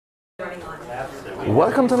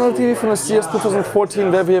Welcome to another TV from the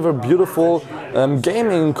CS2014, where we have a beautiful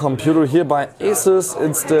gaming computer here by Asus.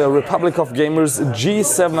 It's the Republic of Gamers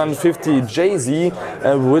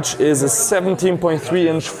G750JZ, which is a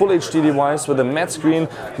 17.3-inch Full HD device with a matte screen,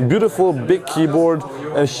 beautiful big keyboard,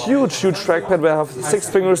 a huge trackpad where I have 6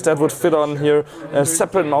 fingers that would fit on here,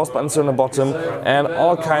 separate mouse buttons on the bottom, and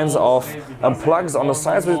all kinds of plugs on the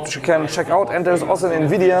sides which you can check out. And there's also an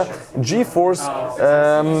NVIDIA GeForce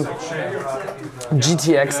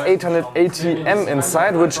GTX 880M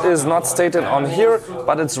inside, which is not stated on here,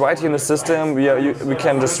 but it's right here in the system. We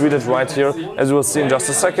can just read it right here, as you will see in just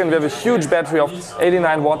a second. We have a huge battery of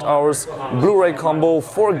 89 watt-hours, Blu-ray combo,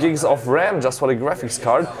 4 gigs of RAM just for the graphics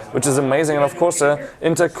card, which is amazing, and of course a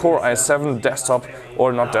Intel Core i7 desktop,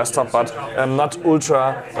 or not desktop, but not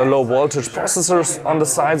ultra low voltage processors. On the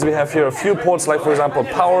sides we have here a few ports, like for example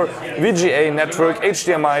power, VGA, network,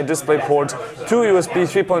 HDMI, display port, 2 USB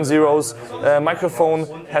 3.0s, microphone,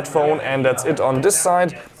 headphone, and that's it on this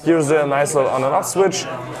side. Here's a nice little on and off switch.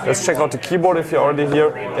 Let's check out the keyboard if you're already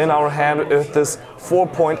here in our hand with this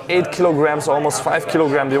 4.8 kilograms, almost 5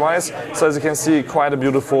 kilogram device. So as you can see, quite a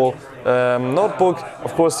beautiful notebook.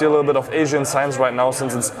 Of course, see a little bit of Asian signs right now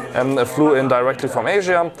since it's flew in directly from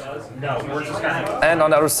Asia. And on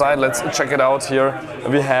the other side, let's check it out here.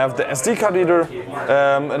 We have the SD card reader,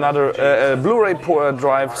 another Blu-ray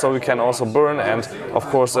drive, so we can also burn and of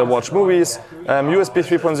course watch movies. USB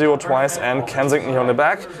 3.0 twice, and Kensington here on the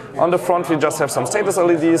back. On the front we just have some status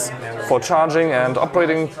LEDs for charging and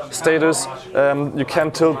operating status. You can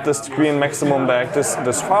tilt the screen maximum back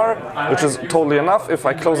this far, which is totally enough. If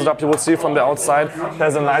I close it up, you will see from the outside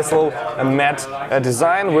there's a nice little matte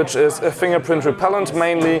design, which is a fingerprint repellent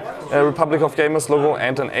mainly, a Republic of Gamers logo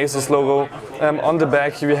and an Asus logo. On the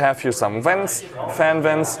back we have here some vents, fan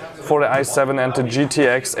vents for the i7 and the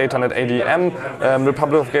GTX 880M,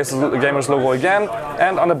 Republic of Gamers logo again,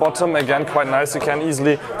 and on the bottom again quite nice. You can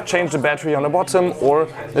easily change the battery on the bottom, or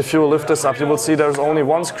if you lift this up you will see there's only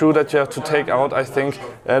one screw that you have to take out, I think,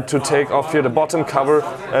 to take off here the bottom cover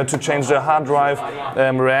to change the hard drive,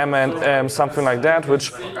 RAM and something like that,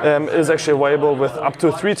 which is actually available with up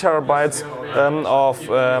to 3 terabytes of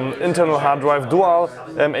internal hard drive, dual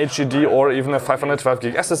HDD, or even a 512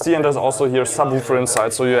 gig SSD, and there's also here subwoofer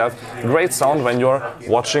inside, so you have great sound when you're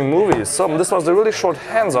watching movies. So this was a really short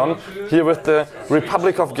hands-on here with the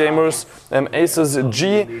Republic of Gamers Asus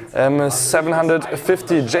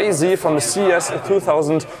G750JZ from the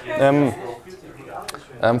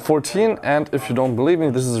CS2014. And if you don't believe me,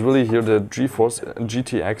 this is really here the GeForce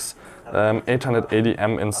GTX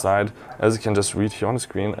 880M inside, as you can just read here on the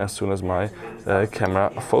screen as soon as my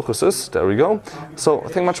camera focuses. There we go. So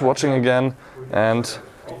thank you much for watching again, and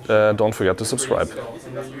don't forget to subscribe.